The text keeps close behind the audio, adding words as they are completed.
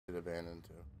abandoned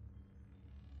too.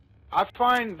 I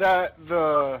find that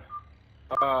the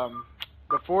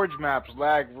Forge maps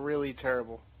lag really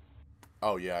terrible.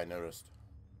 Oh yeah, I noticed.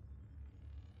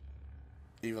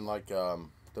 Even like the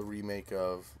remake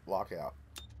of Lockout.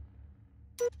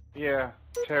 Yeah,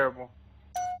 terrible.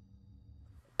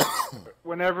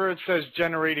 Whenever it says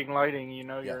generating lighting, you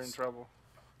know you're in trouble.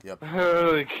 Yep.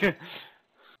 Like,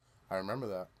 I remember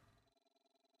that.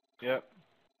 Yep.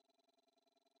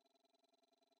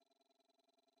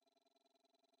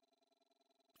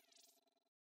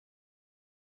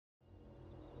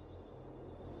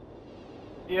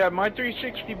 Yeah, my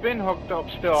 360 been hooked up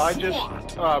still. I just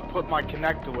put my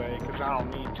Kinect away because I don't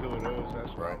need two of those.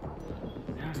 That's right.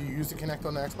 Do you use the Kinect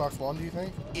on the Xbox One, do you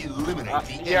think?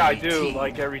 Eliminate yeah, I do,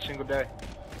 like every single day.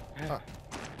 Huh.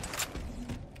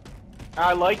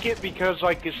 I like it because,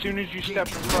 like, as soon as you step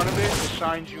in front of it, it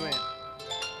signs you in.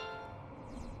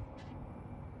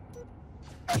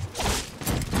 I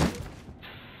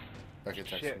can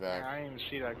text Shit, you back. man, I didn't even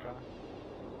see that guy.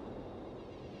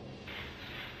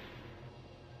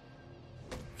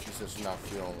 She says she's not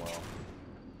feeling well.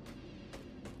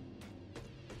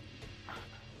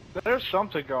 There's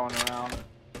something going around.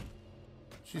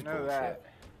 She's I know bullshit. that.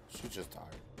 She's just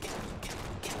tired.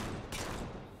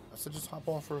 I said just hop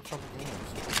on for a couple games.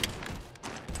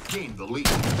 Gain the lead.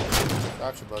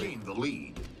 Gotcha, buddy. Gain the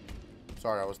lead.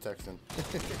 Sorry, I was texting.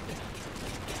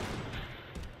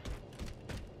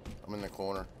 I'm in the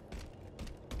corner.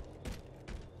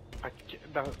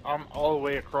 I'm all the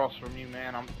way across from you,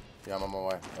 man. Yeah, I'm on my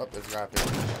way. Oh, there's a guy up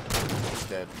here. He's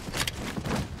dead.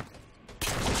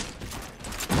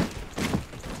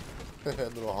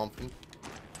 Little humping.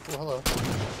 Oh, hello.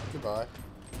 Goodbye.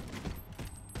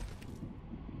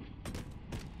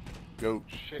 Goat.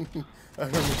 Shit. I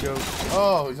heard the goat.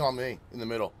 Oh, he's on me in the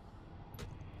middle.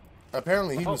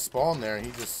 Apparently he was spawned there and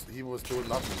he was doing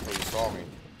nothing until he saw me.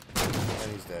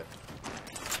 And he's dead.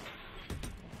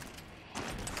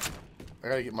 I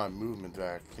gotta get my movement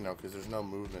back, you know, because there's no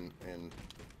movement in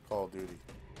Call of Duty.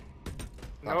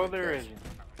 No, there isn't.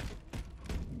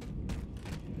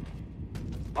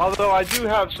 Although I do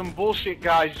have some bullshit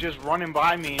guys just running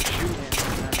by me and shooting.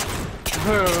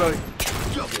 Like,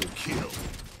 double kill.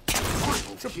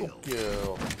 Triple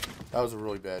kill. That was a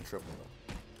really bad triple.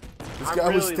 This I guy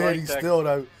really was standing like still,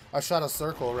 and I shot a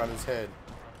circle around his head.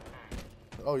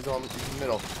 Oh, he's in the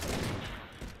middle.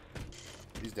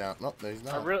 He's down. Nope, no, he's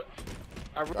not.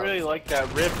 I really like that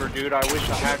Ripper, dude. I wish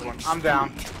I had one. I'm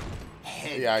down.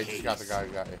 Yeah, I just got the guy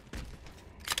who got you.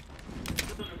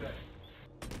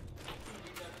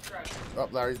 Oh,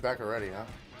 Larry's back already, huh?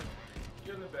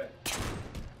 Get in the bed.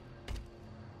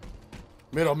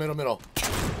 Middle.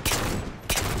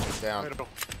 Down. Middle.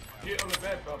 Get on the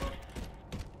bed, Bubba.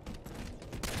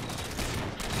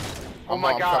 Oh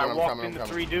my god, I walked I'm into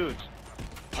coming. 3 dudes.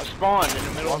 I spawned in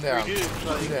the middle of 3 dudes.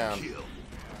 One down.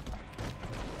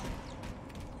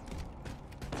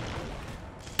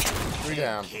 3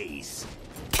 down.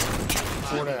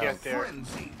 4 down. Get there.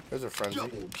 There's a frenzy.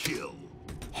 Double kill.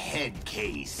 Head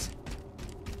case.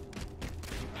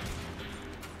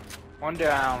 1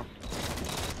 down.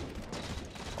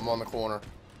 I'm on the corner.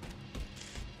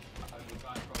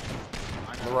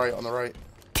 On the right.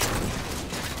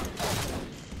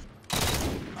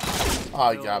 Oh,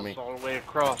 you got me. All the way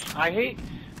across. I hate.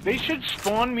 They should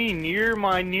spawn me near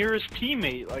my nearest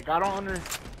teammate. Like, I don't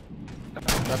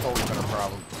That's always been a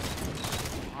problem.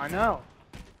 I know.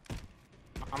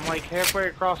 I'm like halfway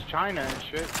across China and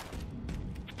shit.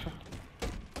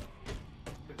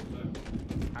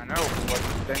 I know, but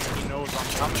then he knows I'm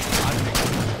coming. I think.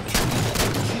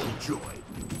 Killjoy.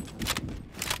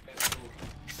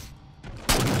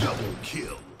 Double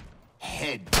kill.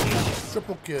 Head case.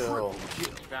 Triple kill.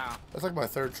 Down. That's like my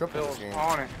 3rd triple this Phil's game.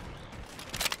 on it.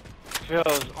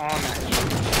 Phil's on that shit.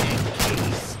 Head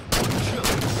case.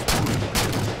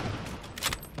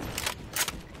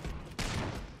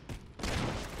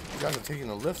 You guys are taking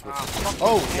the lifts with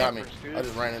Oh, you got me. Dude. I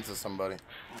just ran into somebody.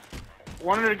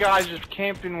 One of the guys is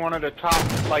camping one of the top,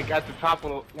 like at the top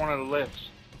of one of the lifts.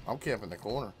 I'm camping the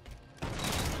corner.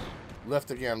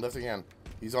 Left again.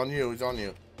 He's on you.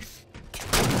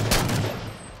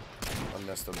 I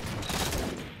missed him.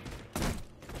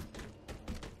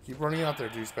 Keep running out there,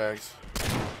 douchebags.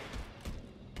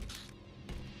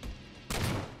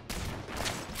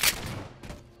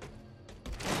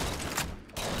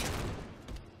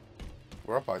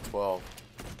 We're up by 12.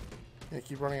 Yeah,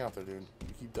 keep running out there, dude.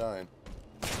 You keep dying.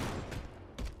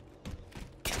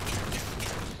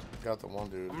 Got the one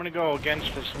dude. I'm gonna go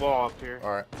against this wall up here.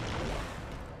 Alright.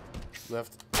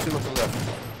 Left. 2 left and left.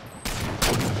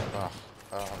 Ah,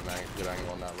 I don't have a good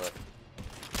angle on that left.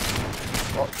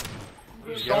 Oh.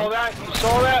 You saw that? You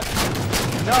saw that?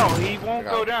 No, he won't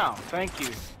go down. Thank you.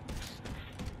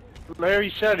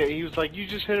 Larry said it. He was like, you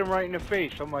just hit him right in the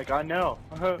face. I'm like, I know.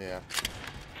 Yeah.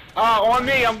 On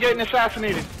me. I'm getting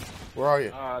assassinated. Where are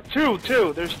you?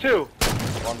 Two. There's two.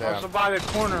 One down. Also by the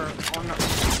corner. On the...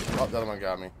 Oh, the other one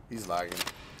got me. He's lagging.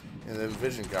 And the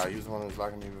Vision guy, he was the one who was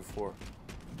lagging me before.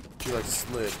 He like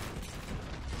slid.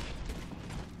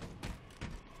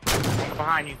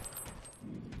 Behind you.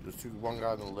 There's one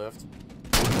guy on the left.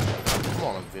 Come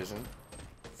on, Vision.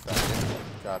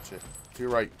 Gotcha. To your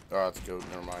right. Oh, it's goat.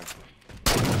 Never mind.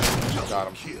 Got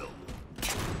him. Kill.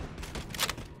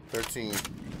 13.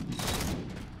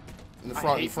 In the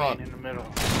front. In front. In the middle.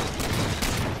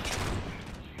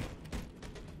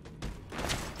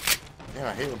 Man,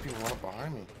 I hate when people run up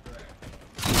behind me.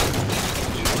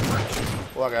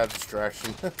 Well, I got a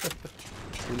distraction.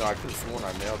 You know, I could have sworn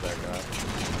I nailed that guy.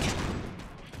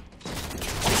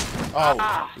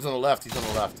 Oh, he's on the left. He's on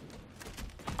the left.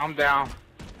 I'm down.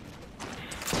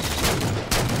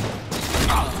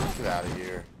 Get out of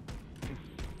here.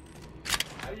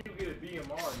 How do you get a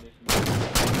BMR in this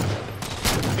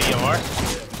BR?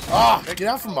 Ah, get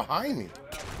out from behind me.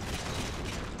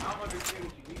 I don't understand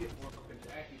what you need it for because it's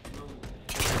actually slow.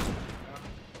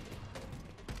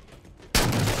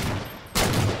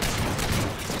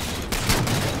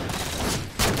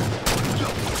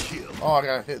 Double kill. Oh, I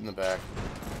got hit in the back.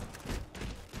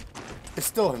 It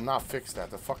still has not fixed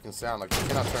that. The fucking sound. Like, you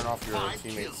cannot turn off your 5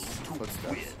 teammates' kills to footsteps.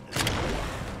 win.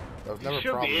 That was never a should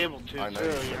be problem. able to, I know too,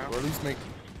 you should. you know? Or at least make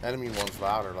enemy ones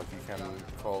louder like you can in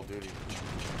Call of Duty.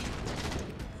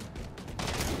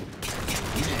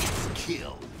 Next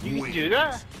kill. You can wins. do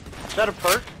that? Is that a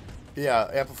perk? Yeah,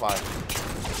 amplify.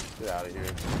 Get out of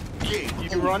here. Game You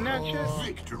can run that over.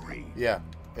 shit? Victory. Yeah,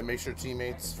 it makes your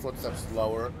teammates' footsteps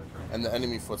lower and the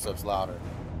enemy footsteps louder.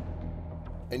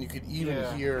 And you could even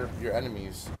hear your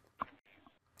enemies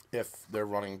if they're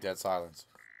running dead silence.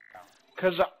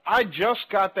 Because I just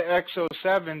got the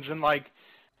XO7s, and, like,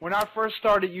 when I first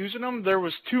started using them, there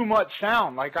was too much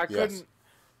sound. Like, I couldn't...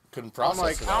 Couldn't I'm process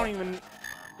like, it I all. don't even...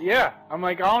 Yeah, I'm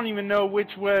like, I don't even know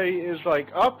which way is, like,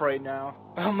 up right now.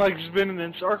 I'm, like, spinning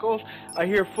in circles. I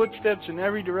hear footsteps in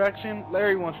every direction.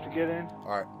 Larry wants to get in.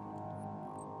 Alright.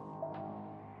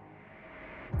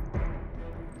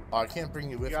 Oh, I can't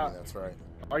bring you with me, that's right.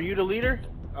 Are you the leader?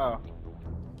 Oh.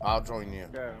 I'll join you.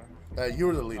 Yeah. You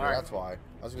were the leader, Alright. that's why.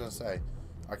 I was gonna say,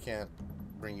 I can't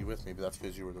bring you with me, but that's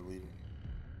because you were the leader.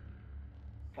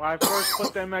 When I first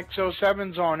put them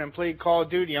XO7s on and played Call of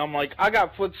Duty, I'm like, I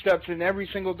got footsteps in every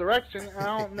single direction. I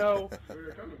don't know.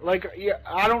 Like, yeah,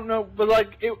 I don't know. But,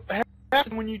 like, it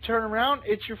happens when you turn around,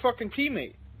 it's your fucking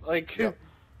teammate. Like, Yep.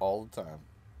 All the time.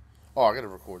 Oh, I gotta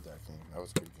record that game. That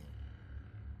was a good game.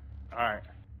 Alright.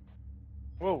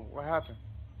 Whoa, what happened?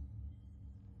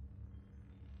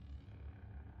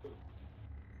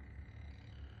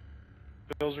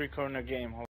 Bill's recording a game. Hold